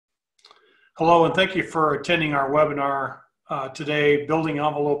Hello, and thank you for attending our webinar today, Building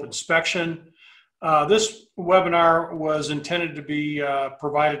Envelope Inspection. This webinar was intended to be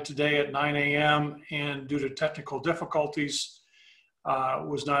provided today at 9 a.m. and due to technical difficulties,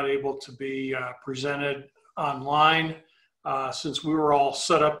 was not able to be presented online. Since we were all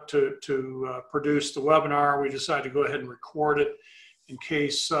set up to produce the webinar, we decided to go ahead and record it in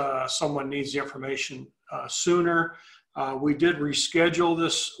case someone needs the information sooner. We did reschedule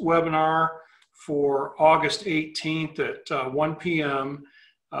this webinar for August 18th at 1 p.m.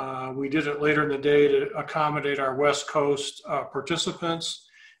 We did it later in the day to accommodate our West Coast participants.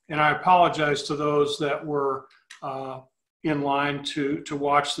 And I apologize to those that were in line to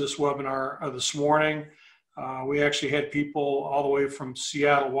watch this webinar this morning. We actually had people all the way from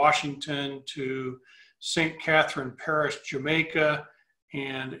Seattle, Washington to St. Catherine Parish, Jamaica,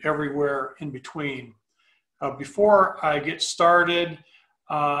 and everywhere in between. Before I get started,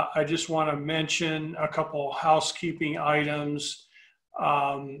 I just want to mention a couple housekeeping items.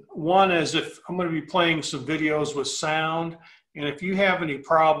 One is if I'm going to be playing some videos with sound, and if you have any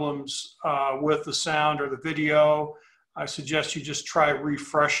problems with the sound or the video, I suggest you just try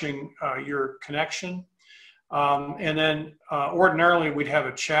refreshing your connection. And then ordinarily we'd have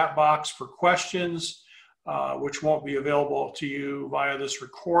a chat box for questions, which won't be available to you via this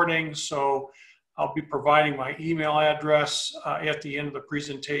recording. So I'll be providing my email address at the end of the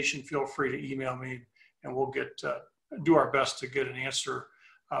presentation. Feel free to email me and we'll do our best to get an answer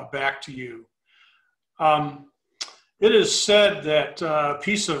back to you. It is said that a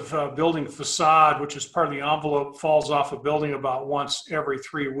piece of building facade, which is part of the envelope, falls off a building about once every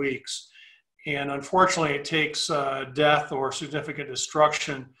 3 weeks. And unfortunately, it takes death or significant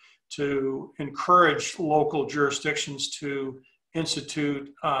destruction to encourage local jurisdictions to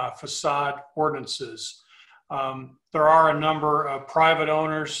institute facade ordinances. There are a number of private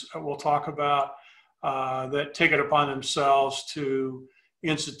owners that we'll talk about that take it upon themselves to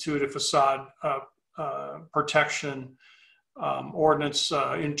institute a facade protection ordinance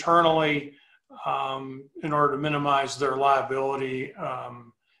internally in order to minimize their liability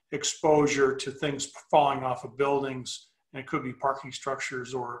exposure to things falling off of buildings, and it could be parking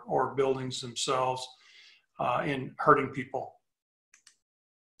structures or buildings themselves and hurting people.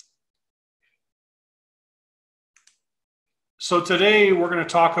 So today we're going to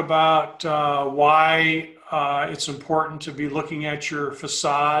talk about why it's important to be looking at your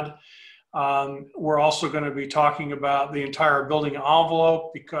facade. We're also going to be talking about the entire building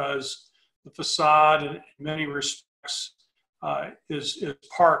envelope because the facade in many respects is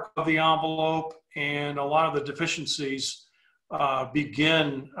part of the envelope, and a lot of the deficiencies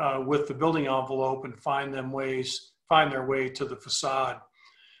begin with the building envelope and find their way to the facade.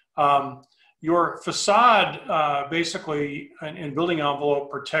 Your facade basically in building envelope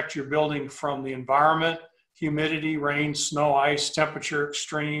protect your building from the environment, humidity, rain, snow, ice, temperature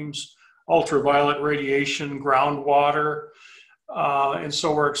extremes, ultraviolet radiation, groundwater. And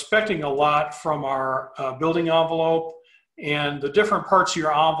so we're expecting a lot from our building envelope, and the different parts of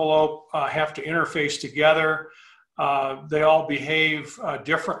your envelope have to interface together. They all behave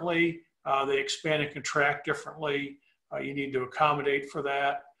differently. They expand and contract differently. You need to accommodate for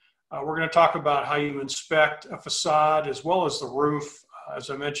that. We're going to talk about how you inspect a facade as well as the roof. As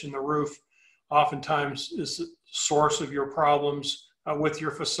I mentioned, the roof oftentimes is the source of your problems with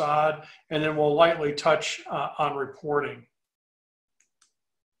your facade. And then we'll lightly touch on reporting.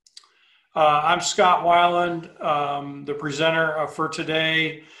 I'm Scott Weiland, the presenter for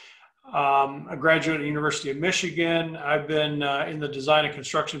today. A graduate of the University of Michigan. I've been in the design and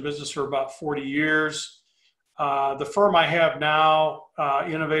construction business for about 40 years. The firm I have now,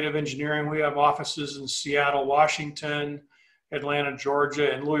 Innovative Engineering, we have offices in Seattle, Washington, Atlanta,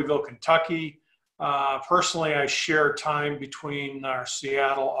 Georgia, and Louisville, Kentucky. Personally, I share time between our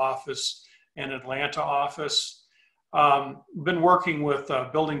Seattle office and Atlanta office. Been working with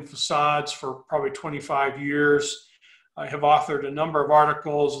building facades for probably 25 years. I have authored a number of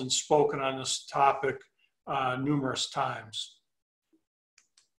articles and spoken on this topic numerous times.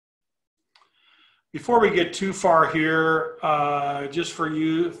 Before we get too far here, just for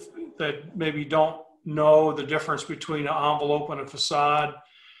you that maybe don't know the difference between an envelope and a facade,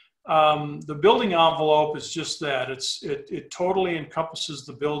 the building envelope is just that. It totally encompasses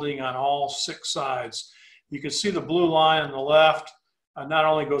the building on all 6 sides. You can see the blue line on the left not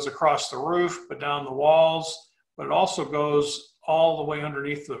only goes across the roof, but down the walls, but it also goes all the way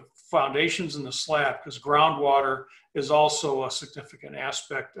underneath the foundations and the slab, because groundwater is also a significant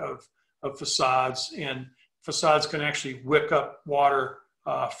aspect of facades, and facades can actually wick up water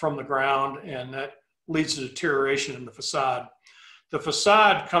from the ground, and that leads to deterioration in the facade. The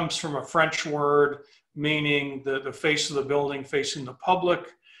facade comes from a French word meaning the face of the building facing the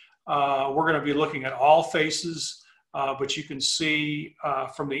public. We're going to be looking at all faces, but you can see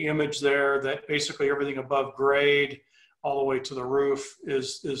from the image there that basically everything above grade all the way to the roof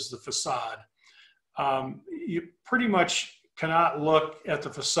is the facade. You pretty much cannot look at the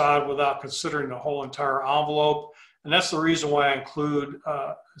facade without considering the whole entire envelope. And that's the reason why I include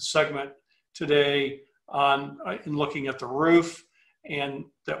a segment today on in looking at the roof, and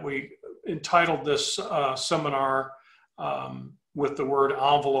that we entitled this seminar with the word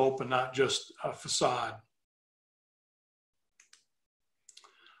envelope and not just facade.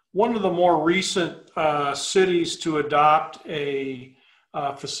 One of the more recent cities to adopt a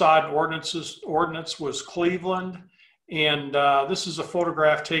facade ordinance was Cleveland. And this is a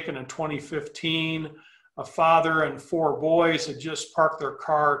photograph taken in 2015. A father and 4 boys had just parked their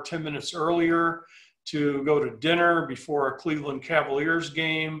car 10 minutes earlier to go to dinner before a Cleveland Cavaliers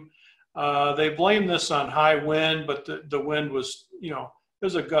game. They blamed this on high wind, but the wind was,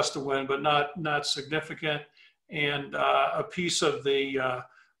 there's a gust of wind, but not significant. And a piece of the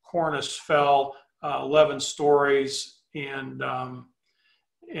cornice fell 11 stories and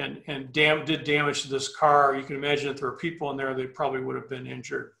did damage to this car. You can imagine if there were people in there, they probably would have been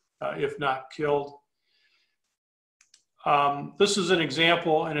injured, if not killed. This is an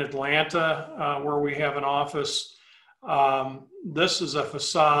example in Atlanta where we have an office. This is a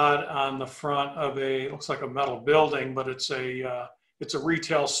facade on the front of looks like a metal building, but it's a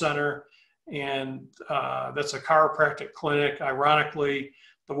retail center, and that's a chiropractic clinic. Ironically,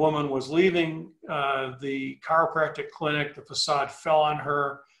 the woman was leaving the chiropractic clinic. The facade fell on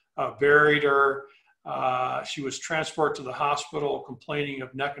her, buried her. She was transported to the hospital complaining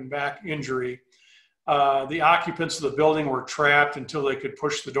of neck and back injury. The occupants of the building were trapped until they could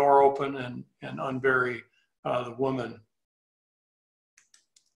push the door open and unbury the woman.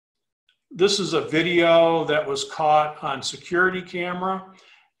 This is a video that was caught on security camera.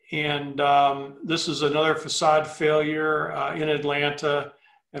 And this is another facade failure in Atlanta.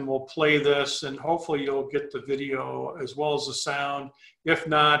 And we'll play this, and hopefully you'll get the video as well as the sound. If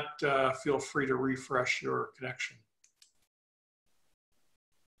not, feel free to refresh your connection.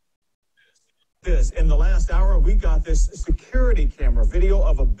 In the last hour, we got this security camera video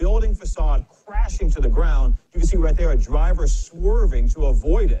of a building facade crashing to the ground. You can see right there a driver swerving to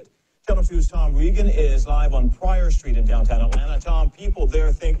avoid it. Channel 2's Tom Regan is live on Pryor Street in downtown Atlanta. Tom, people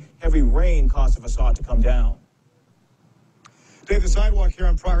there think heavy rain caused the facade to come down. Dave, the sidewalk here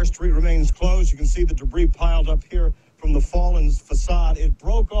on Pryor Street remains closed. You can see the debris piled up here from the fallen facade. It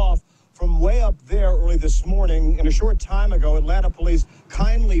broke off from way up there early this morning. And a short time ago, Atlanta police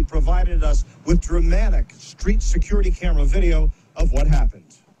kindly provided us with dramatic street security camera video of what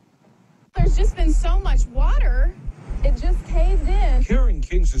happened. There's just been so much water, it just caved in. Karen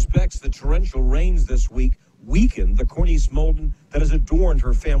King suspects the torrential rains this week weakened the cornice molding that has adorned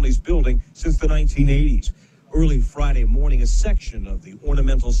her family's building since the 1980s. Early Friday morning, a section of the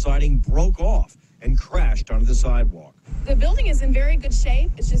ornamental siding broke off and crashed onto the sidewalk. The building is in very good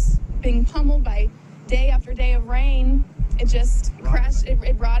shape. It's just being pummeled by day after day of rain. It just crashed,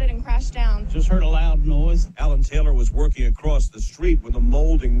 it rotted and crashed down. Just heard a loud noise. Alan Taylor was working across the street when the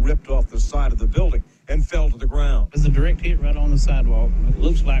molding ripped off the side of the building and fell to the ground. There's a direct hit right on the sidewalk. It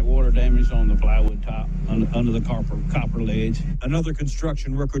looks like water damage on the plywood top under the copper ledge. Another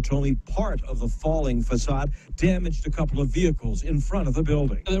construction worker told me part of the falling facade damaged a couple of vehicles in front of the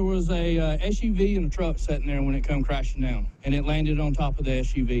building. There was a SUV and a truck sitting there when it come crashing down, and it landed on top of the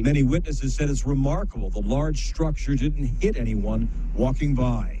SUV. Many witnesses said it's remarkable the large structure didn't hit anyone walking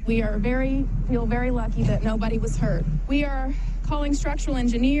by. We feel very lucky that nobody was hurt. We are calling structural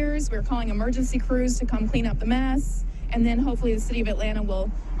engineers, we're calling emergency crews to come clean up the mess, and then hopefully the city of Atlanta will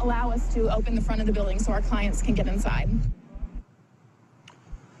allow us to open the front of the building so our clients can get inside.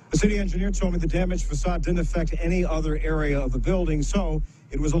 The city engineer told me the damaged facade didn't affect any other area of the building, so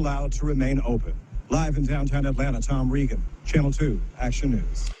it was allowed to remain open. Live in downtown Atlanta, Tom Regan, Channel 2 Action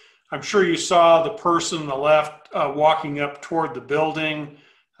News. I'm sure you saw the person on the left walking up toward the building.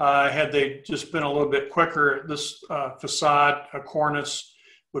 Had they just been a little bit quicker, this facade, cornice,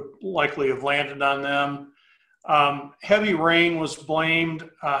 would likely have landed on them. Heavy rain was blamed.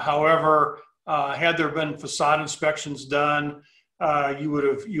 However, had there been facade inspections done, you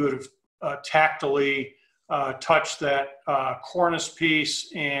would have tactily touched that cornice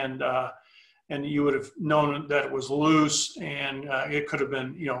piece, and you would have known that it was loose, and it could have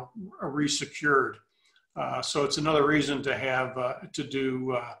been, resecured. So it's another reason to have to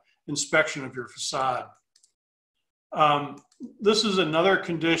do inspection of your facade. This is another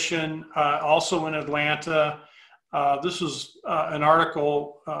condition also in Atlanta. This was an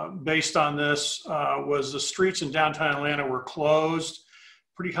article based on this, was the streets in downtown Atlanta were closed.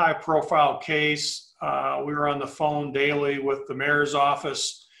 Pretty high profile case. We were on the phone daily with the mayor's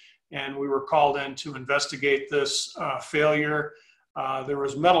office, and we were called in to investigate this failure. There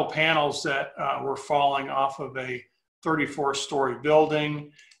was metal panels that were falling off of a 34-story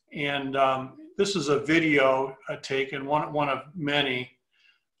building, and this is a video taken, one of many.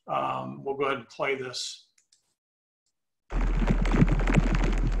 We'll go ahead and play this.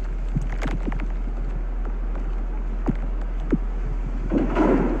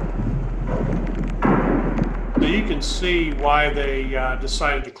 So you can see why they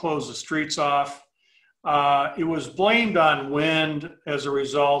decided to close the streets off. It was blamed on wind as a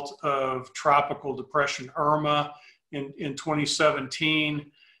result of Tropical Depression Irma in 2017.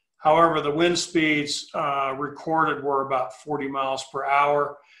 However, the wind speeds recorded were about 40 miles per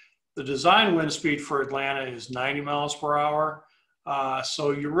hour. The design wind speed for Atlanta is 90 miles per hour.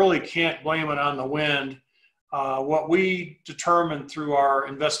 So you really can't blame it on the wind. What we determined through our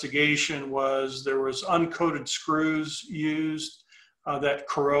investigation was there was uncoated screws used that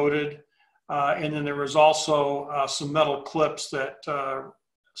corroded. And then there was also some metal clips that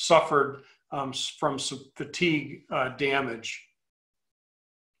suffered from some fatigue damage.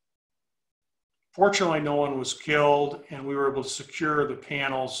 Fortunately, no one was killed, and we were able to secure the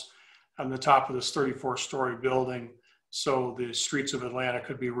panels on the top of this 34-story building so the streets of Atlanta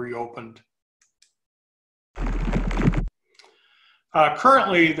could be reopened.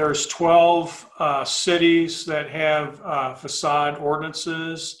 Currently, there's 12 cities that have facade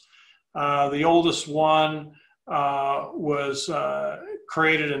ordinances. The oldest one was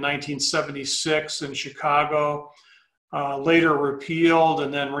created in 1976 in Chicago, later repealed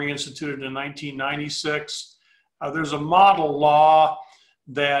and then reinstituted in 1996. There's a model law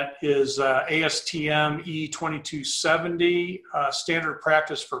that is ASTM E2270, standard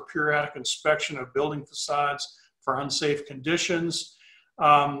practice for periodic inspection of building facades for unsafe conditions.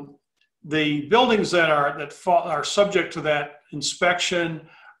 The buildings that are subject to that inspection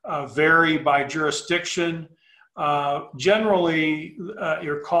vary by jurisdiction. Generally,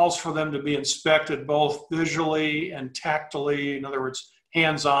 it calls for them to be inspected both visually and tactily, in other words,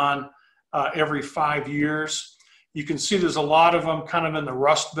 hands-on, every 5 years. You can see there's a lot of them kind of in the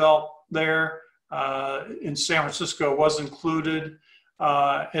Rust Belt there. In San Francisco was included.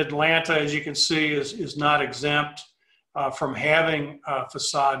 Atlanta, as you can see, is not exempt from having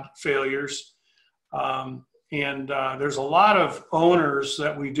facade failures. There's a lot of owners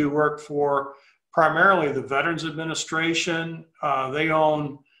that we do work for, primarily the Veterans Administration. They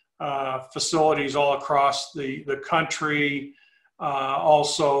own facilities all across the country.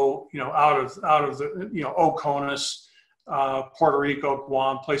 Also, out of the, Oconus, Puerto Rico,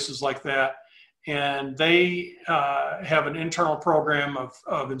 Guam, places like that. And they have an internal program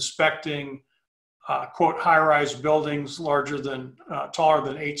of inspecting, quote, high-rise buildings taller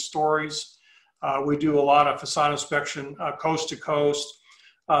than 8 stories. We do a lot of facade inspection coast to coast.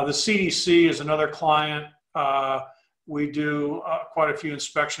 The CDC is another client. We do quite a few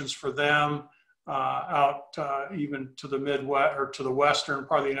inspections for them out even to the Midwest or to the western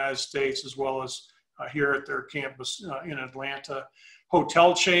part of the United States, as well as here at their campus in Atlanta.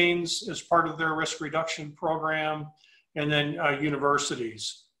 Hotel chains as part of their risk reduction program, and then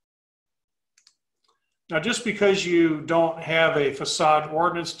universities. Now, just because you don't have a facade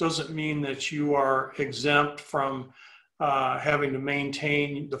ordinance doesn't mean that you are exempt from having to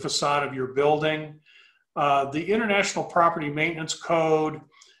maintain the facade of your building. The International Property Maintenance Code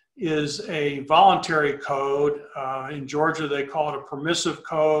is a voluntary code. In Georgia, they call it a permissive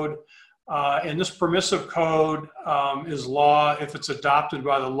code. And this permissive code is law if it's adopted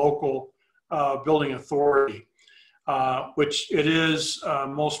by the local building authority, which it is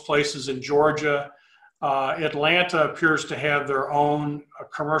most places in Georgia. Atlanta appears to have their own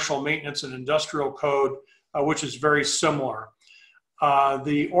commercial maintenance and industrial code, which is very similar.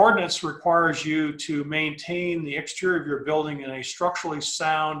 The ordinance requires you to maintain the exterior of your building in a structurally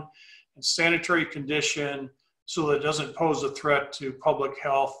sound and sanitary condition so that it doesn't pose a threat to public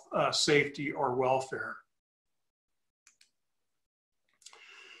health, safety, or welfare.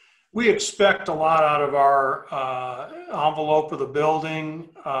 We expect a lot out of our envelope of the building.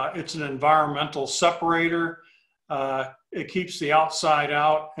 It's an environmental separator. It keeps the outside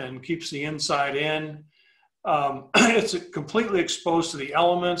out and keeps the inside in. It's completely exposed to the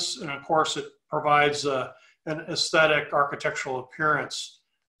elements, and of course it provides an aesthetic architectural appearance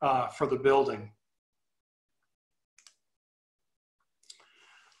for the building.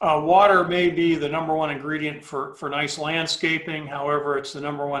 Water may be the #1 ingredient for nice landscaping. However, it's the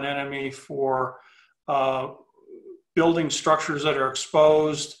 #1 enemy for building structures that are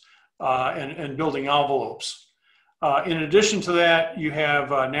exposed, and building envelopes. In addition to that, you have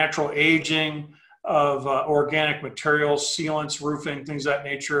natural aging of organic materials, sealants, roofing, things of that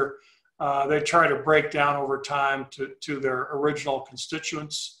nature. They try to break down over time to their original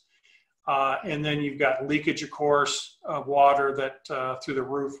constituents. And then you've got leakage, of course, of water that through the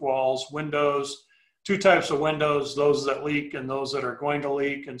roof, walls, windows. Two types of windows, those that leak and those that are going to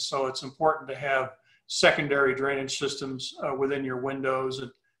leak. And so it's important to have secondary drainage systems within your windows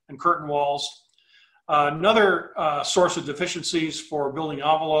and curtain walls. Another source of deficiencies for building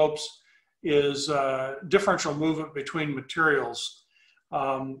envelopes is differential movement between materials.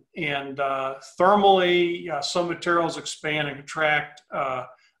 Thermally, some materials expand and contract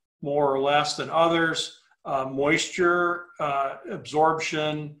more or less than others. Moisture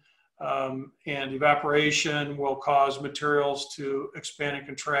absorption and evaporation will cause materials to expand and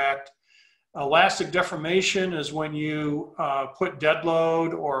contract. Elastic deformation is when you put dead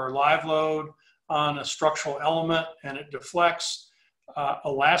load or live load on a structural element and it deflects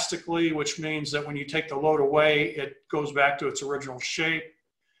elastically, which means that when you take the load away, it goes back to its original shape.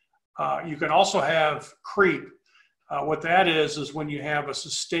 You can also have creep. What that is when you have a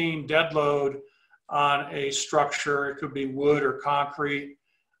sustained dead load on a structure. It could be wood or concrete,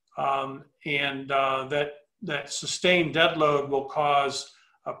 that sustained dead load will cause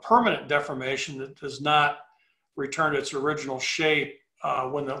a permanent deformation that does not return to its original shape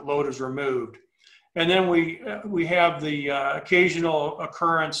when the load is removed. And then we have the occasional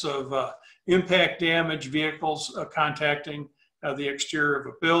occurrence of impact damage, vehicles contacting the exterior of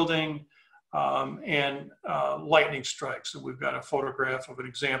a building, and lightning strikes. And we've got a photograph of an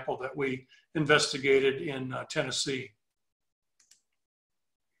example that we investigated in Tennessee.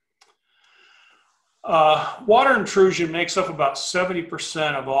 Water intrusion makes up about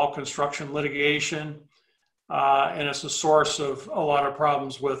 70% of all construction litigation, and it's a source of a lot of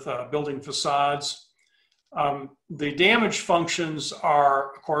problems with building facades. The damage functions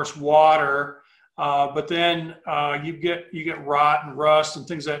are, of course, water, but then you get rot and rust and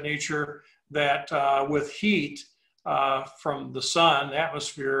things of that nature that with heat from the sun, the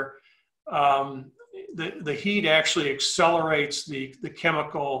atmosphere, the heat actually accelerates the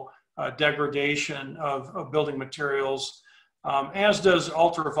chemical degradation of building materials, as does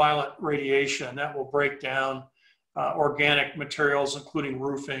ultraviolet radiation. That will break down organic materials, including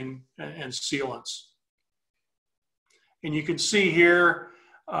roofing and sealants. And you can see here,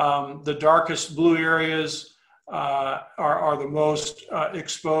 the darkest blue areas are the most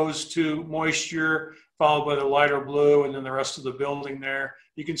exposed to moisture, followed by the lighter blue, and then the rest of the building there.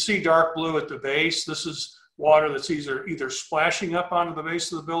 You can see dark blue at the base. This is water that's either splashing up onto the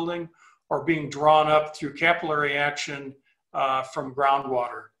base of the building or being drawn up through capillary action from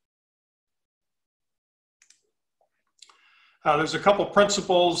groundwater. There's a couple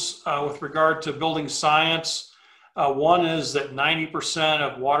principles with regard to building science. One is that 90%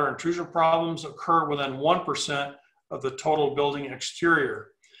 of water intrusion problems occur within 1% of the total building exterior.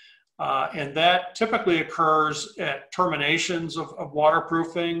 And that typically occurs at terminations of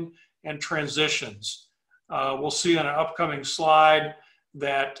waterproofing and transitions. We'll see on an upcoming slide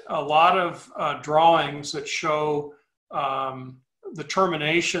that a lot of drawings that show the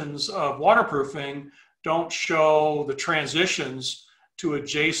terminations of waterproofing don't show the transitions to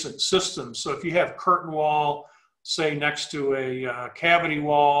adjacent systems. So if you have curtain wall, say next to a cavity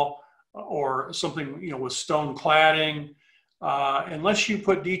wall or something with stone cladding, unless you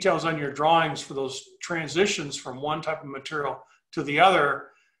put details on your drawings for those transitions from one type of material to the other,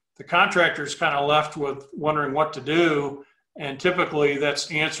 the contractor's kind of left with wondering what to do. And typically that's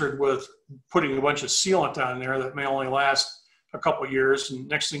answered with putting a bunch of sealant on there that may only last a couple of years. And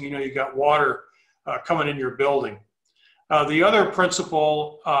next thing you know, you got water coming in your building. The other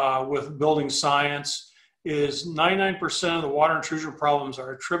principle with building science is 99% of the water intrusion problems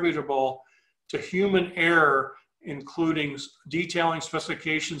are attributable to human error, including detailing,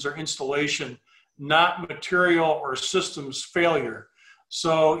 specifications, or installation, not material or systems failure.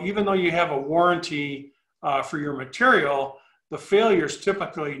 So even though you have a warranty for your material, the failure is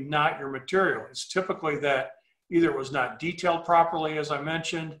typically not your material. It's typically that either it was not detailed properly, as I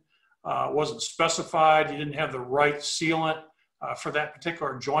mentioned, wasn't specified, you didn't have the right sealant for that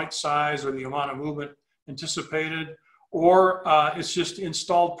particular joint size or the amount of movement anticipated, or it's just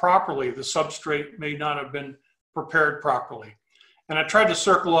installed properly. The substrate may not have been prepared properly. And I tried to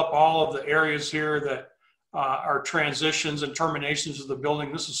circle up all of the areas here that are transitions and terminations of the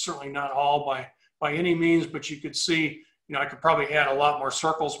building. This is certainly not all by any means, but you could see, I could probably add a lot more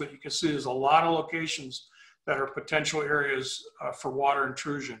circles, but you can see there's a lot of locations that are potential areas for water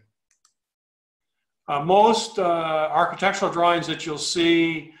intrusion. Most architectural drawings that you'll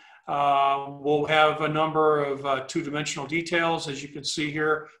see will have a number of two-dimensional details, as you can see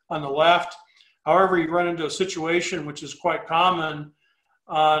here on the left. However, you run into a situation which is quite common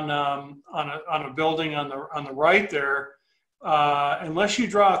on a building on the right there. Unless you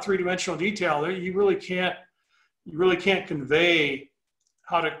draw a three-dimensional detail, you really can't convey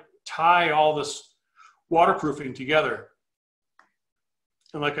how to tie all this waterproofing together.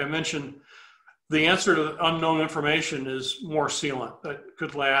 And like I mentioned, the answer to the unknown information is more sealant that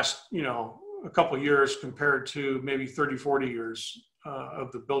could last, you know, a couple of years compared to maybe 30, 40 years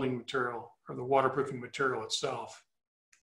of the building material or the waterproofing material itself.